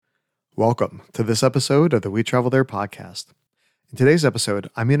Welcome to this episode of the We Travel There podcast. In today's episode,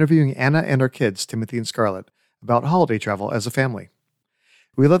 I'm interviewing Anna and our kids, Timothy and Scarlett, about holiday travel as a family.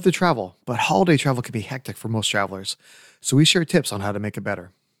 We love to travel, but holiday travel can be hectic for most travelers, so we share tips on how to make it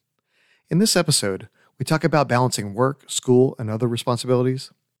better. In this episode, we talk about balancing work, school, and other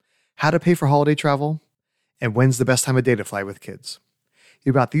responsibilities, how to pay for holiday travel, and when's the best time of day to fly with kids.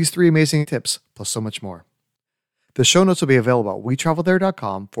 You've got these 3 amazing tips, plus so much more. The show notes will be available at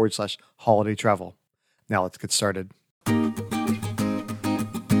wetravelthere.com/holiday travel. Now let's get started.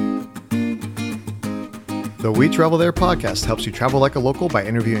 The We Travel There podcast helps you travel like a local by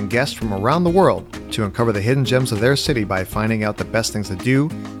interviewing guests from around the world to uncover the hidden gems of their city by finding out the best things to do,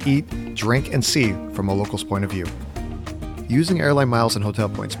 eat, drink, and see from a local's point of view. Using airline miles and hotel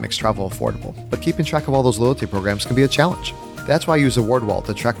points makes travel affordable, but keeping track of all those loyalty programs can be a challenge. That's why I use AwardWallet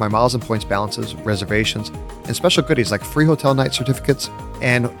to track my miles and points balances, reservations, and special goodies like free hotel night certificates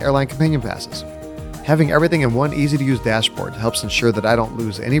and airline companion passes. Having everything in one easy-to-use dashboard helps ensure that I don't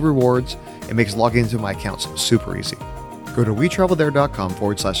lose any rewards and makes logging into my accounts super easy. Go to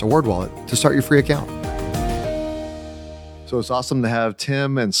wetravelthere.com/AwardWallet to start your free account. So it's awesome to have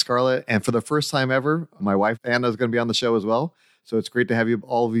Tim and Scarlett, and for the first time ever, my wife Anna is going to be on the show as well. So it's great to have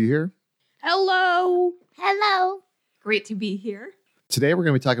all of you here. Hello. Hello. Great to be here. Today we're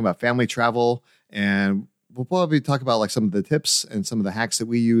going to be talking about family travel, and we'll probably talk about like some of the tips and some of the hacks that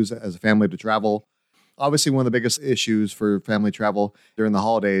we use as a family to travel. Obviously, one of the biggest issues for family travel during the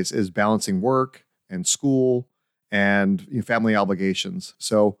holidays is balancing work and school and family obligations.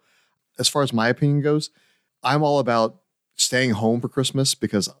 So as far as my opinion goes, I'm all about staying home for Christmas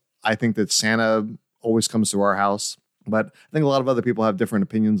because I think that Santa always comes to our house. But I think a lot of other people have different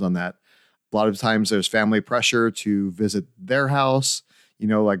opinions on that. A lot of times there's family pressure to visit their house,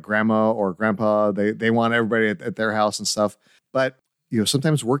 like grandma or grandpa, they want everybody at their house and stuff. But,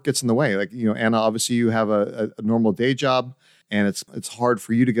 sometimes work gets in the way. Like, Anna, obviously you have a normal day job and it's hard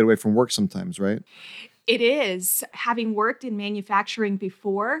for you to get away from work sometimes, right? It is. Having worked in manufacturing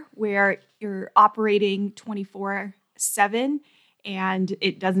before where you're operating 24/7 and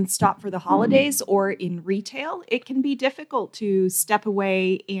it doesn't stop for the holidays, or in retail, it can be difficult to step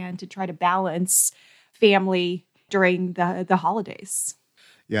away and to try to balance family during the holidays.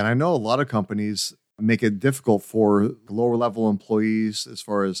 Yeah, and I know a lot of companies make it difficult for lower level employees as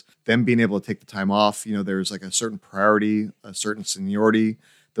far as them being able to take the time off. There's like a certain priority, a certain seniority,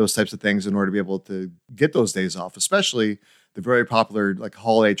 those types of things in order to be able to get those days off, especially the very popular like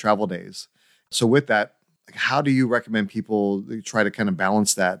holiday travel days. So with that, how do you recommend people try to kind of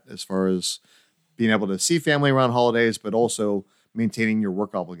balance that as far as being able to see family around holidays, but also maintaining your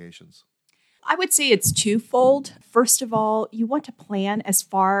work obligations? I would say it's twofold. First of all, you want to plan as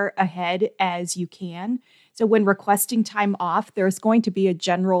far ahead as you can. So when requesting time off, there's going to be a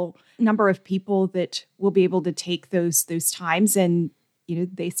general number of people that will be able to take those times. And,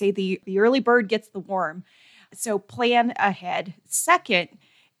 they say the early bird gets the worm. So plan ahead. Second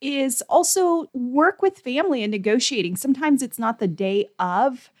is also work with family and negotiating. Sometimes it's not the day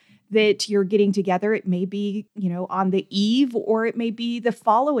of that you're getting together. It may be, on the eve, or it may be the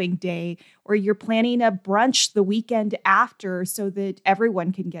following day, or you're planning a brunch the weekend after so that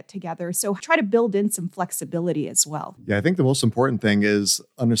everyone can get together. So try to build in some flexibility as well. Yeah, I think the most important thing is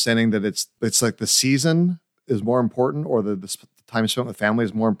understanding that it's like the season is more important, or the time spent with family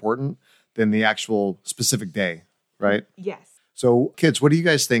is more important than the actual specific day, right? Yes. So kids, what do you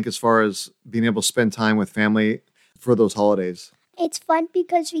guys think as far as being able to spend time with family for those holidays? It's fun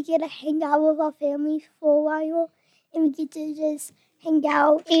because we get to hang out with our family for a while and we get to just hang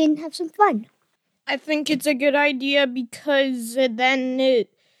out and have some fun. I think it's a good idea because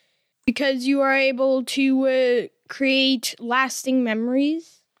because you are able to create lasting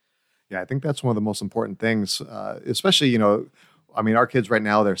memories. Yeah, I think that's one of the most important things, especially, our kids right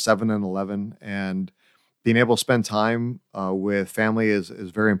now, they're 7 and 11, and being able to spend time with family is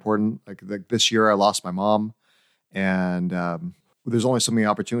very important. Like this year, I lost my mom, and there's only so many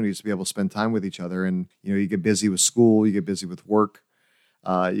opportunities to be able to spend time with each other. And, you get busy with school, you get busy with work,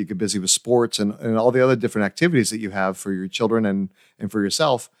 you get busy with sports and all the other different activities that you have for your children and for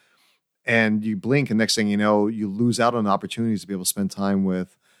yourself. And you blink, and next thing you know, you lose out on opportunities to be able to spend time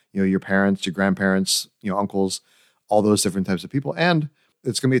with, your parents, your grandparents, uncles, all those different types of people. And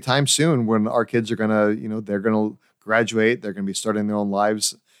it's going to be a time soon when our kids are going to, they're going to graduate. They're going to be starting their own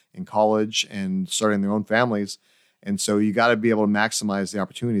lives in college and starting their own families. And so you got to be able to maximize the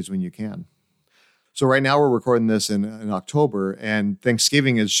opportunities when you can. So right now we're recording this in October, and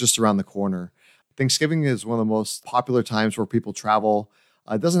Thanksgiving is just around the corner. Thanksgiving is one of the most popular times where people travel.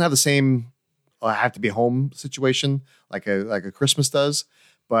 It doesn't have the same have to be home situation like a Christmas does,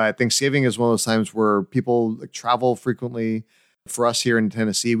 But Thanksgiving is one of those times where people like, travel frequently. For us here in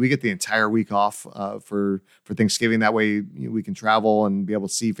Tennessee, we get the entire week off for Thanksgiving. That way we can travel and be able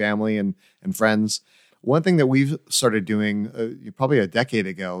to see family and friends. One thing that we've started doing probably a decade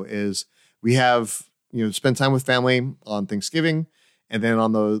ago is we have, spend time with family on Thanksgiving. And then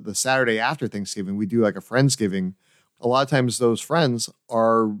on the Saturday after Thanksgiving, we do like a Friendsgiving. A lot of times those friends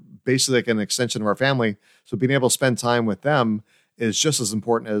are basically like an extension of our family. So being able to spend time with them is just as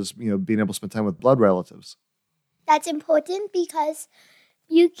important as, being able to spend time with blood relatives. That's important because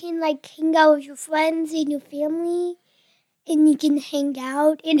you can like hang out with your friends and your family, and you can hang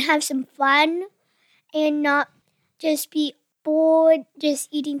out and have some fun and not just be bored just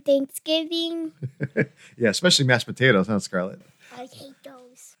eating Thanksgiving. Yeah, especially mashed potatoes, huh, Scarlett? I hate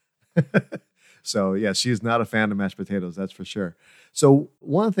those. So, yeah, she's not a fan of mashed potatoes, that's for sure. So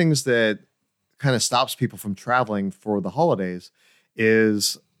one of the things that kind of stops people from traveling for the holidays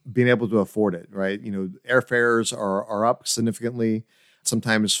is being able to afford it, right? Airfares are up significantly.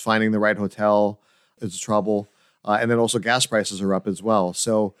 Sometimes finding the right hotel is trouble. And then also gas prices are up as well.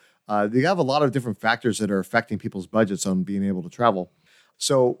 So you have a lot of different factors that are affecting people's budgets on being able to travel.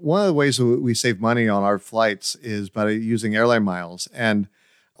 So one of the ways that we save money on our flights is by using airline miles. And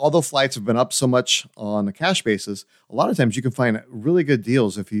although flights have been up so much on a cash basis, a lot of times you can find really good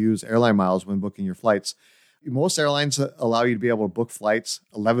deals if you use airline miles when booking your flights. Most airlines allow you to be able to book flights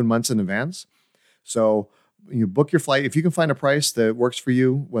 11 months in advance. So you book your flight. If you can find a price that works for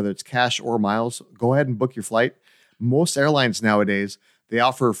you, whether it's cash or miles, go ahead and book your flight. Most airlines nowadays, they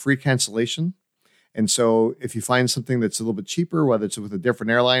offer free cancellation. And so if you find something that's a little bit cheaper, whether it's with a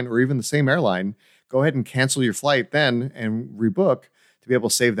different airline or even the same airline, go ahead and cancel your flight then and rebook to be able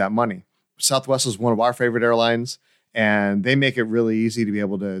to save that money. Southwest is one of our favorite airlines, and they make it really easy to be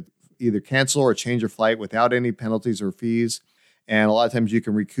able to either cancel or change your flight without any penalties or fees. And a lot of times you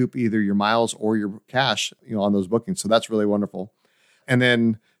can recoup either your miles or your cash, on those bookings. So that's really wonderful. And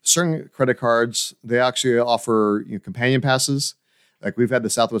then certain credit cards, they actually offer companion passes. Like we've had the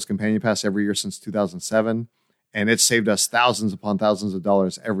Southwest Companion Pass every year since 2007, and it's saved us thousands upon thousands of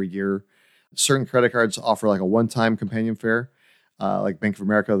dollars every year. Certain credit cards offer like a one-time companion fare, like Bank of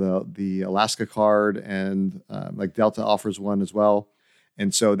America, the Alaska card, and like Delta offers one as well.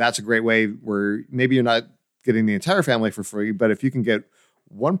 And so that's a great way where maybe you're not getting the entire family for free, but if you can get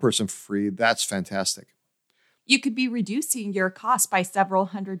one person for free, that's fantastic. You could be reducing your cost by several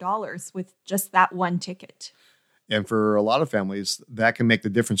 $100s with just that one ticket. And for a lot of families, that can make the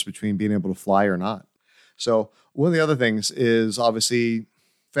difference between being able to fly or not. So one of the other things is obviously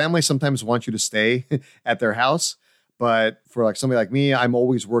families sometimes want you to stay at their house. But for like somebody like me, I'm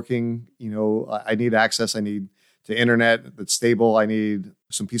always working. I need access. I need to internet that's stable. I need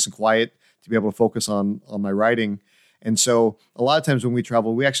some peace and quiet to be able to focus on my writing. And so a lot of times when we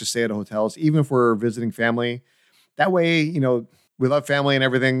travel, we actually stay at hotels, even if we're visiting family. That way, we love family and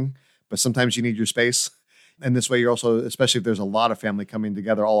everything, but sometimes you need your space. And this way you're also, especially if there's a lot of family coming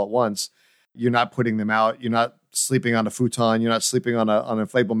together all at once, you're not putting them out. You're not sleeping on a futon. You're not sleeping on an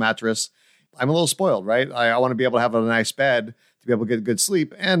inflatable mattress. I'm a little spoiled, right? I want to be able to have a nice bed to be able to get good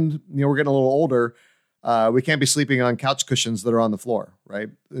sleep. And, we're getting a little older. We can't be sleeping on couch cushions that are on the floor, right?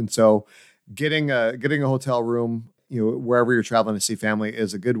 And so getting a hotel room, wherever you're traveling to see family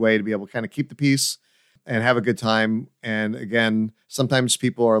is a good way to be able to kind of keep the peace and have a good time. And again, sometimes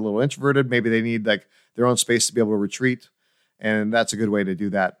people are a little introverted. Maybe they need like their own space to be able to retreat. And that's a good way to do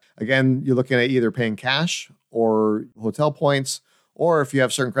that. Again, you're looking at either paying cash or hotel points, or if you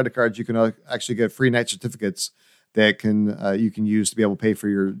have certain credit cards, you can actually get free night certificates that you can use to be able to pay for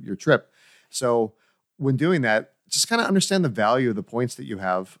your trip. So when doing that, just kind of understand the value of the points that you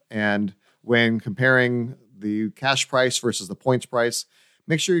have. And when comparing the cash price versus the points price,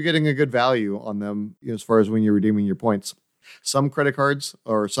 make sure you're getting a good value on them as far as when you're redeeming your points. Some credit cards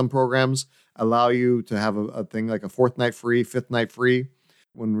or some programs allow you to have a thing like a fourth night free, fifth night free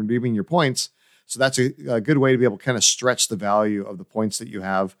when redeeming your points. So that's a good way to be able to kind of stretch the value of the points that you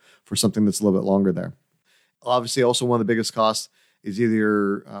have for something that's a little bit longer there. Obviously, also one of the biggest costs is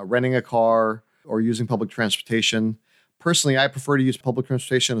either renting a car or using public transportation. Personally, I prefer to use public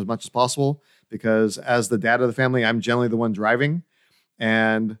transportation as much as possible because as the dad of the family, I'm generally the one driving.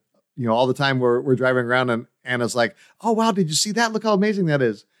 And, all the time we're driving around and Anna's like, oh, wow, did you see that? Look how amazing that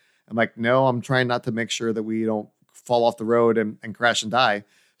is. I'm like, no, I'm trying not to make sure that we don't fall off the road and crash and die.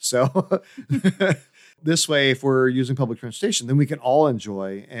 So this way, if we're using public transportation, then we can all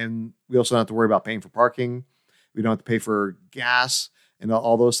enjoy. And we also don't have to worry about paying for parking. We don't have to pay for gas and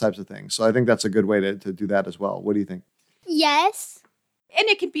all those types of things. So I think that's a good way to do that as well. What do you think? Yes. And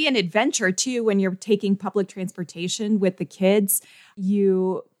it can be an adventure too when you're taking public transportation with the kids.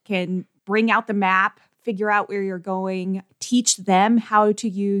 You can bring out the map, figure out where you're going, teach them how to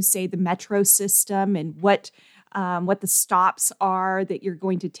use, say, the metro system and what the stops are that you're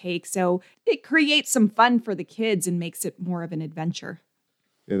going to take. So it creates some fun for the kids and makes it more of an adventure.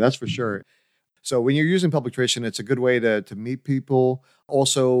 Yeah, that's for sure. So when you're using public transportation, it's a good way to meet people.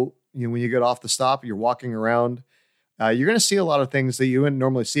 Also, when you get off the stop, you're walking around. You're going to see a lot of things that you wouldn't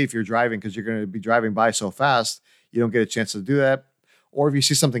normally see if you're driving because you're going to be driving by so fast. You don't get a chance to do that. Or if you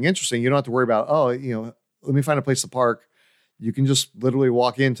see something interesting, you don't have to worry about, let me find a place to park. You can just literally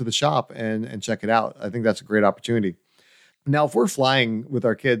walk into the shop and check it out. I think that's a great opportunity. Now, if we're flying with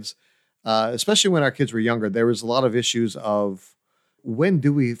our kids, especially when our kids were younger, there was a lot of issues of when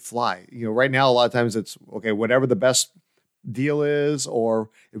do we fly? Right now, a lot of times it's, okay, whatever the best deal is, or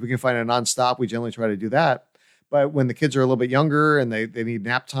if we can find a nonstop, we generally try to do that. But when the kids are a little bit younger and they need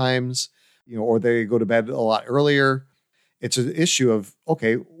nap times, or they go to bed a lot earlier, it's an issue of,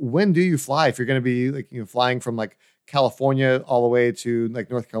 okay, when do you fly? If you're going to be flying from California all the way to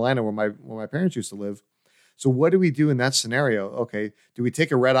North Carolina, where my parents used to live. So what do we do in that scenario? Okay, do we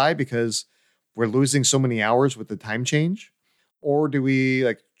take a red eye because we're losing so many hours with the time change? Or do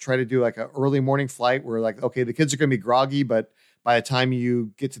we try to do an early morning flight where okay, the kids are going to be groggy, but by the time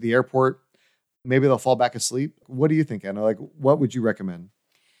you get to the airport, maybe they'll fall back asleep? What do you think, Anna? What would you recommend?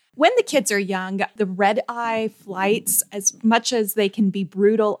 When the kids are young, the red-eye flights, as much as they can be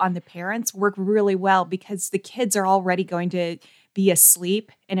brutal on the parents, work really well because the kids are already going to be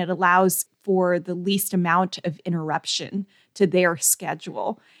asleep, and it allows for the least amount of interruption to their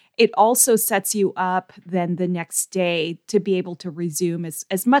schedule. It also sets you up then the next day to be able to resume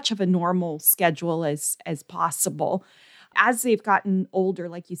as much of a normal schedule as possible. As they've gotten older,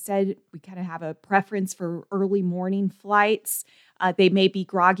 like you said, we kind of have a preference for early morning flights. They may be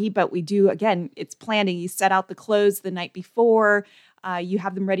groggy, but we do, again, it's planning. You set out the clothes the night before, you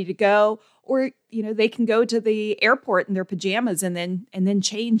have them ready to go, or, they can go to the airport in their pajamas and then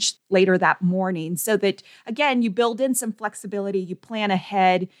change later that morning so that, again, you build in some flexibility, you plan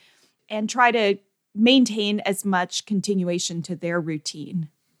ahead and try to maintain as much continuation to their routine.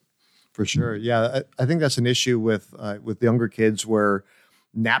 For sure. Yeah. I think that's an issue with younger kids where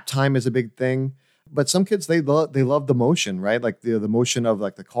nap time is a big thing. But some kids, they love the motion, right? The motion of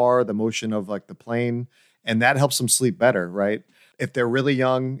the car, the motion of the plane, and that helps them sleep better, right? If they're really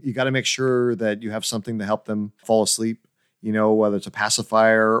young, you got to make sure that you have something to help them fall asleep, whether it's a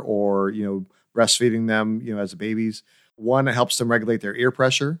pacifier or, breastfeeding them, as babies. One, it helps them regulate their ear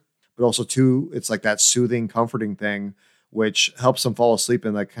pressure, but also two, it's that soothing, comforting thing, which helps them fall asleep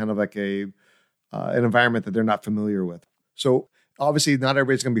in an environment that they're not familiar with. So obviously, not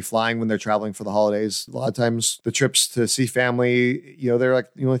everybody's going to be flying when they're traveling for the holidays. A lot of times, the trips to see only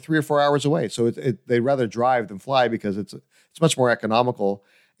 3 or 4 hours away. So they'd rather drive than fly because it's much more economical.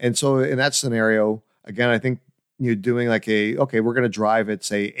 And so in that scenario, again, I think you're doing okay, we're going to drive at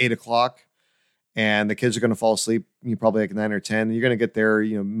say 8:00, and the kids are going to fall asleep. You probably 9 or 10. You're going to get there,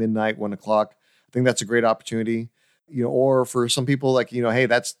 midnight, 1:00. I think that's a great opportunity. Or for some people, hey,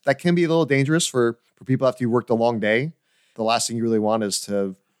 that can be a little dangerous for people after you worked a long day. The last thing you really want is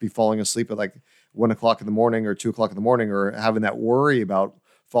to be falling asleep at 1:00 in the morning or 2:00 in the morning, or having that worry about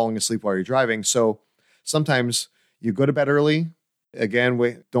falling asleep while you're driving. So sometimes you go to bed early. Again,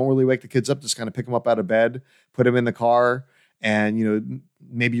 don't really wake the kids up. Just kind of pick them up out of bed, put them in the car, and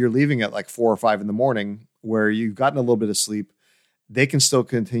maybe you're leaving at 4 or 5 in the morning where you've gotten a little bit of sleep. They can still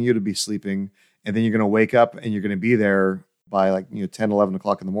continue to be sleeping. And then you're going to wake up and you're going to be there by 10, 11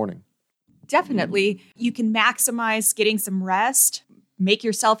 o'clock in the morning. Definitely. You can maximize getting some rest, make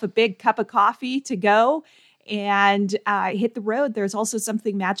yourself a big cup of coffee to go and hit the road. There's also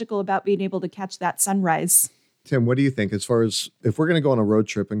something magical about being able to catch that sunrise. Tim, what do you think as far as if we're going to go on a road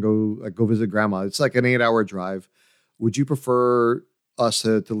trip and go visit grandma? It's an 8-hour drive. Would you prefer us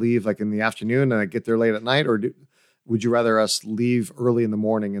to leave in the afternoon and get there late at night, or would you rather us leave early in the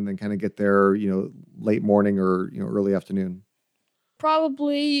morning and then kind of get there, late morning or, early afternoon?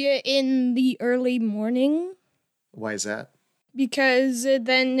 Probably in the early morning. Why is that? Because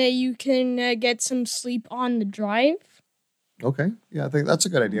then you can get some sleep on the drive. Okay. Yeah, I think that's a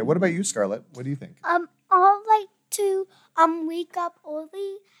good idea. What about you, Scarlett? What do you think? I like to wake up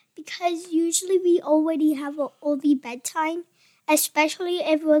early because usually we already have an early bedtime, especially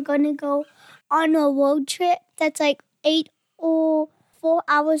if we're going to go on a road trip that's 8 or 4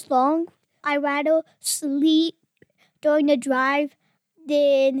 hours long. I'd rather sleep during the drive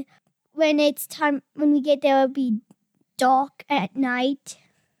than when we get there, it'll be dark at night.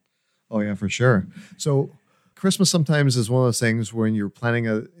 Oh, yeah, for sure. So Christmas sometimes is one of those things when you're planning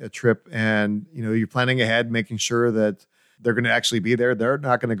a trip and, you're planning ahead, making sure that they're going to actually be there. They're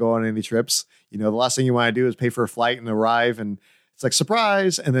not going to go on any trips. The last thing you want to do is pay for a flight and arrive and it's like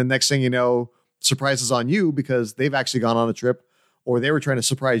surprise. And then next thing you know, surprise is on you because they've actually gone on a trip or they were trying to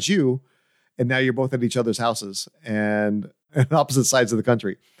surprise you. And now you're both at each other's houses and on opposite sides of the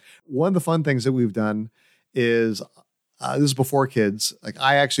country. One of the fun things that we've done is this is before kids. Like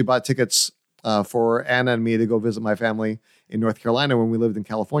I actually bought tickets for Anna and me to go visit my family in North Carolina when we lived in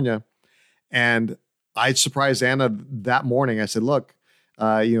California. And I surprised Anna that morning. I said, look,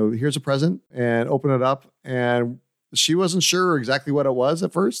 here's a present and open it up. And she wasn't sure exactly what it was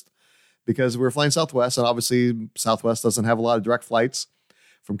at first because we were flying Southwest. And obviously Southwest doesn't have a lot of direct flights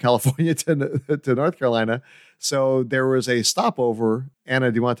from California to North Carolina. So there was a stopover.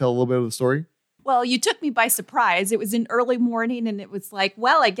 Anna, do you want to tell a little bit of the story? Well, you took me by surprise. It was an early morning and it was like,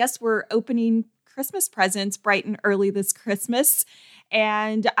 well, I guess we're opening Christmas presents bright and early this Christmas.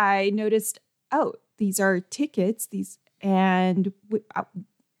 And I noticed, oh, these are tickets. When are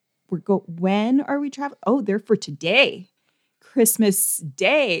we traveling? Oh, they're for today, Christmas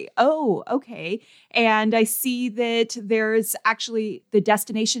Day. Oh, okay. And I see that there's actually the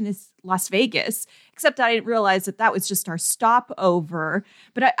destination is Las Vegas, except I didn't realize that was just our stopover.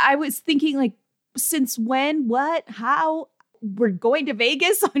 But I was thinking like, since when, what, how we're going to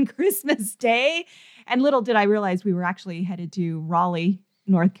Vegas on Christmas Day. And little did I realize we were actually headed to Raleigh,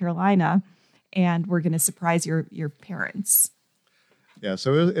 North Carolina. And we're going to surprise your parents. Yeah,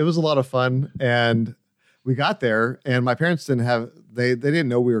 so it was a lot of fun. And we got there and my parents they didn't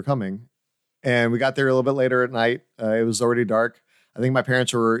know we were coming. And we got there a little bit later at night. It was already dark. I think my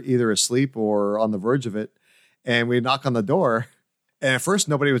parents were either asleep or on the verge of it. And we knock on the door. And at first,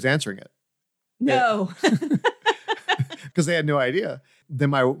 nobody was answering it. No. Because they had no idea.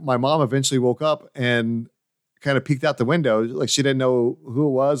 Then my mom eventually woke up and kind of peeked out the window. Like she didn't know who it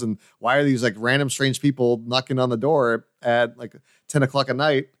was and why are these like random strange people knocking on the door at like 10 o'clock at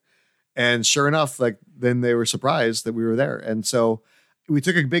night. And sure enough, like then they were surprised that we were there. And so we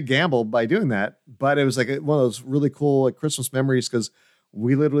took a big gamble by doing that. But it was like one of those really cool like Christmas memories because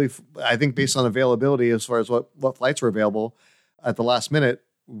we literally, I think based on availability as far as what flights were available at the last minute,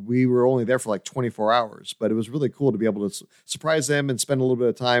 we were only there for like 24 hours, but it was really cool to be able to surprise them and spend a little bit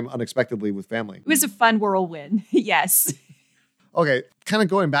of time unexpectedly with family. It was a fun whirlwind. Yes. Okay. Kind of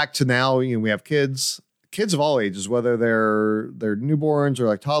going back to now, we have kids of all ages, whether they're newborns or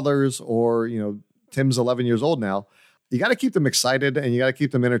like toddlers or, Tim's 11 years old now. You got to keep them excited and you got to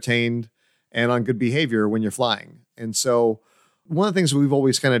keep them entertained and on good behavior when you're flying. And so one of the things that we've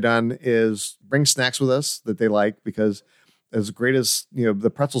always kind of done is bring snacks with us that they like because as great as,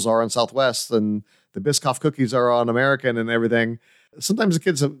 the pretzels are on Southwest and the Biscoff cookies are on American and everything, sometimes the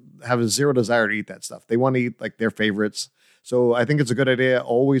kids have a zero desire to eat that stuff. They want to eat like their favorites. So I think it's a good idea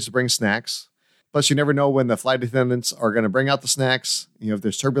always to bring snacks. Plus, you never know when the flight attendants are going to bring out the snacks. If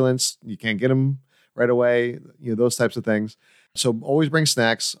there's turbulence, you can't get them right away, those types of things. So always bring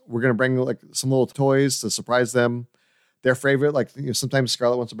snacks. We're going to bring like some little toys to surprise them. Their favorite, like sometimes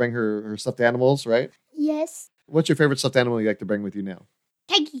Scarlett wants to bring her stuffed animals, right? Yes. What's your favorite stuffed animal you like to bring with you now?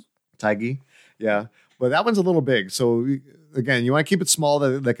 Tiggy. Yeah. Well, that one's a little big. So again, you want to keep it small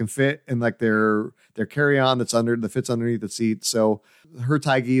that can fit in like their carry-on that fits underneath the seat. So her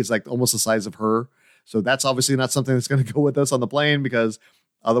Tiggy is like almost the size of her. So that's obviously not something that's going to go with us on the plane because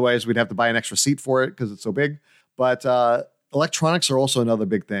otherwise we'd have to buy an extra seat for it because it's so big. But electronics are also another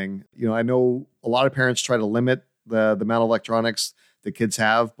big thing. I know a lot of parents try to limit the amount of electronics the kids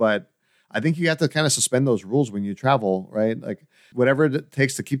have, but I think you have to kind of suspend those rules when you travel, right? Like whatever it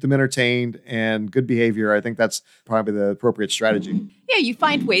takes to keep them entertained and good behavior. I think that's probably the appropriate strategy. Yeah, you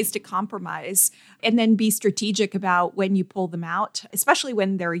find ways to compromise and then be strategic about when you pull them out, especially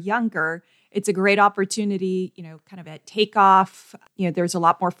when they're younger. It's a great opportunity, kind of at takeoff. There's a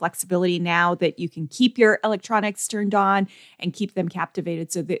lot more flexibility now that you can keep your electronics turned on and keep them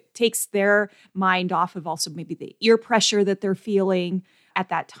captivated. So that it takes their mind off of also maybe the ear pressure that they're feeling at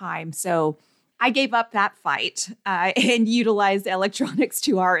that time. So I gave up that fight and utilized electronics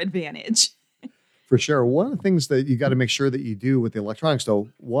to our advantage. For sure. One of the things that you got to make sure that you do with the electronics, though,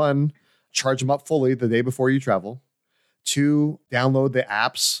 one, charge them up fully the day before you travel. 2, download the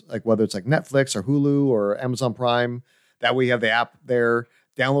apps, like whether it's like Netflix or Hulu or Amazon Prime. That way you have the app there.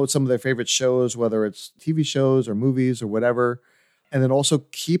 Download some of their favorite shows, whether it's TV shows or movies or whatever. And then also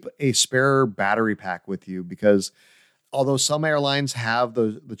keep a spare battery pack with you because although some airlines have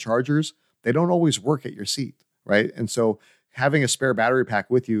the chargers, they don't always work at your seat, right? And so having a spare battery pack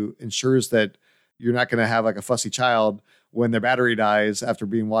with you ensures that you're not going to have like a fussy child when their battery dies after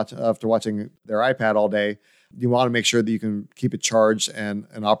watching their iPad all day. You want to make sure that you can keep it charged and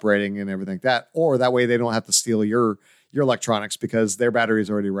operating and everything like that. Or that way they don't have to steal your electronics because their batteries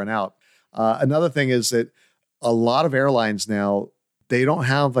already run out. Another thing is that a lot of airlines now, they don't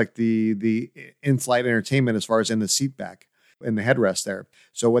have like the in-flight entertainment as far as in the seat back, in the headrest there.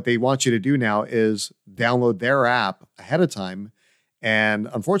 So what they want you to do now is download their app ahead of time. And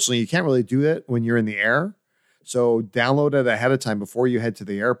unfortunately, you can't really do it when you're in the air. So download it ahead of time before you head to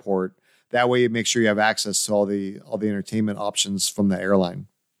the airport. That way you make sure you have access to all the entertainment options from the airline.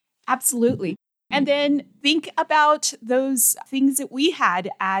 Absolutely. And then think about those things that we had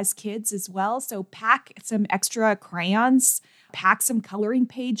as kids as well. So pack some extra crayons, pack some coloring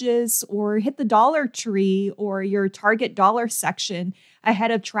pages, or hit the Dollar Tree or your Target dollar section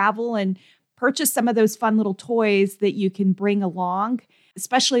ahead of travel and purchase some of those fun little toys that you can bring along,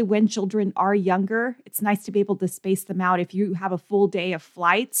 especially when children are younger. It's nice to be able to space them out if you have a full day of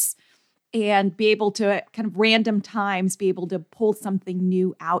flights and be able to kind of random times be able to pull something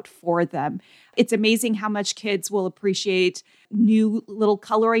new out for them. It's amazing how much kids will appreciate new little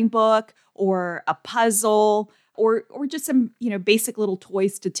coloring book or a puzzle or just some, basic little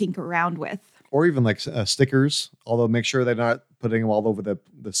toys to tinker around with. Or even like stickers, although make sure they're not putting them all over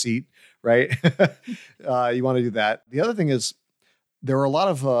the seat, right? You want to do that. The other thing is there are a lot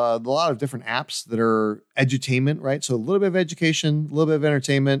of different apps that are edutainment, right? So a little bit of education, a little bit of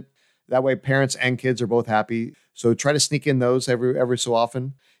entertainment. That way parents and kids are both happy. So try to sneak in those every so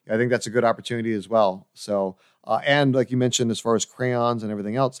often. I think that's a good opportunity as well. So, and like you mentioned, as far as crayons and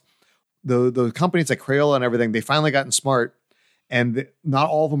everything else, the companies like Crayola and everything, they finally gotten smart, and not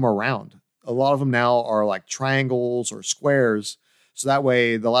all of them are round. A lot of them now are like triangles or squares. So that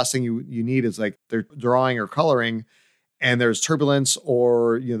way the last thing you need is like they're drawing or coloring and there's turbulence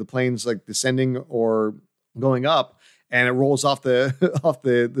or, the plane's like descending or going up, and it rolls off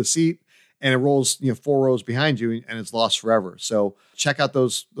the seat and it rolls 4 rows behind you and it's lost forever. So check out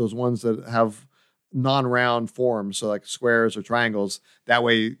those ones that have non-round forms, so like squares or triangles. That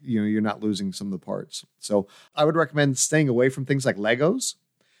way you're not losing some of the parts. So I would recommend staying away from things like Legos.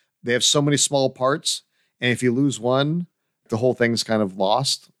 They have so many small parts, and if you lose one, the whole thing's kind of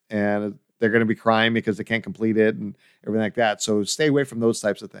lost, and they're going to be crying because they can't complete it and everything like that. So stay away from those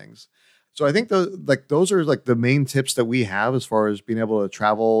types of things. So I think those are like the main tips that we have as far as being able to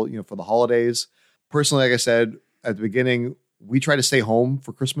travel, for the holidays. Personally, like I said at the beginning, we try to stay home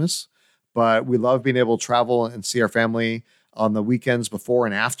for Christmas, but we love being able to travel and see our family on the weekends before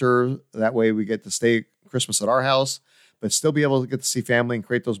and after. That way we get to stay Christmas at our house, but still be able to get to see family and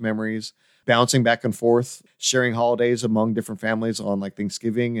create those memories, bouncing back and forth, sharing holidays among different families on like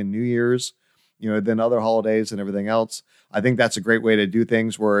Thanksgiving and New Year's, then other holidays and everything else. I think that's a great way to do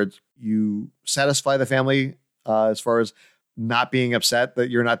things where you satisfy the family as far as not being upset that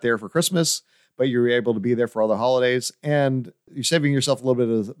you're not there for Christmas, but you're able to be there for all the holidays. And you're saving yourself a little bit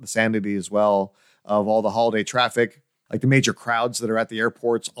of the sanity as well of all the holiday traffic, like the major crowds that are at the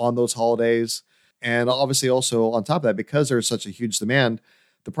airports on those holidays. And obviously also on top of that, because there's such a huge demand,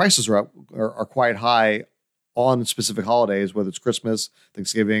 the prices are quite high on specific holidays, whether it's Christmas,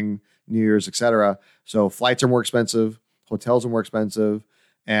 Thanksgiving, New Year's, etc. So flights are more expensive, hotels are more expensive,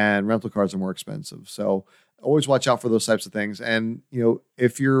 and rental cars are more expensive. So always watch out for those types of things. And,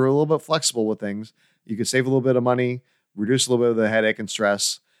 if you're a little bit flexible with things, you can save a little bit of money, reduce a little bit of the headache and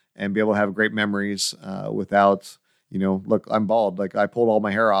stress, and be able to have great memories without, look, I'm bald. Like I pulled all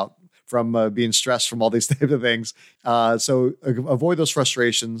my hair out from being stressed from all these types of things. So avoid those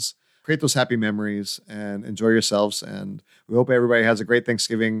frustrations, create those happy memories, and enjoy yourselves. And we hope everybody has a great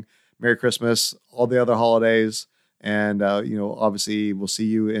Thanksgiving, Merry Christmas, all the other holidays. And, obviously we'll see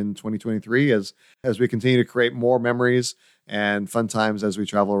you in 2023 as we continue to create more memories and fun times as we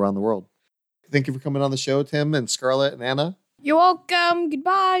travel around the world. Thank you for coming on the show, Tim and Scarlett and Anna. You're welcome.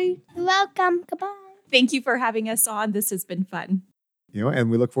 Goodbye. You're welcome. Goodbye. Thank you for having us on. This has been fun. And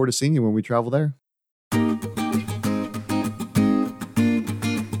we look forward to seeing you when we travel there.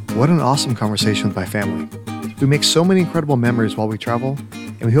 What an awesome conversation with my family. We make so many incredible memories while we travel,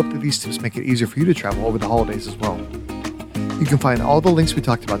 and we hope that these tips make it easier for you to travel over the holidays as well. You can find all the links we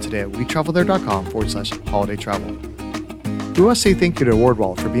talked about today at wetravelthere.com/holiday travel. We want to say thank you to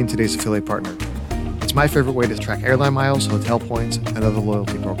AwardWallet for being today's affiliate partner. It's my favorite way to track airline miles, hotel points, and other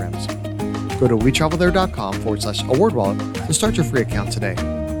loyalty programs. Go to wetravelthere.com/AwardWallet to start your free account today.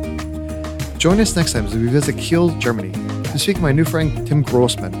 Join us next time as we visit Kiel, Germany, to speak to my new friend Tim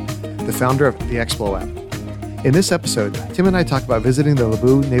Grossman, the founder of the Explo app. In this episode, Tim and I talk about visiting the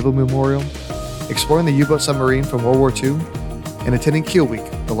Lebu Naval Memorial, exploring the U-boat submarine from World War II, and attending Kiel Week,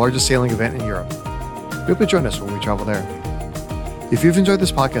 the largest sailing event in Europe. We hope you join us when we travel there. If you've enjoyed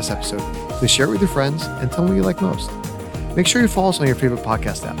this podcast episode, Please share it with your friends and tell them what you like most. Make sure you follow us on your favorite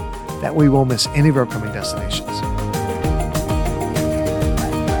podcast app. That way you won't miss any of our upcoming destinations.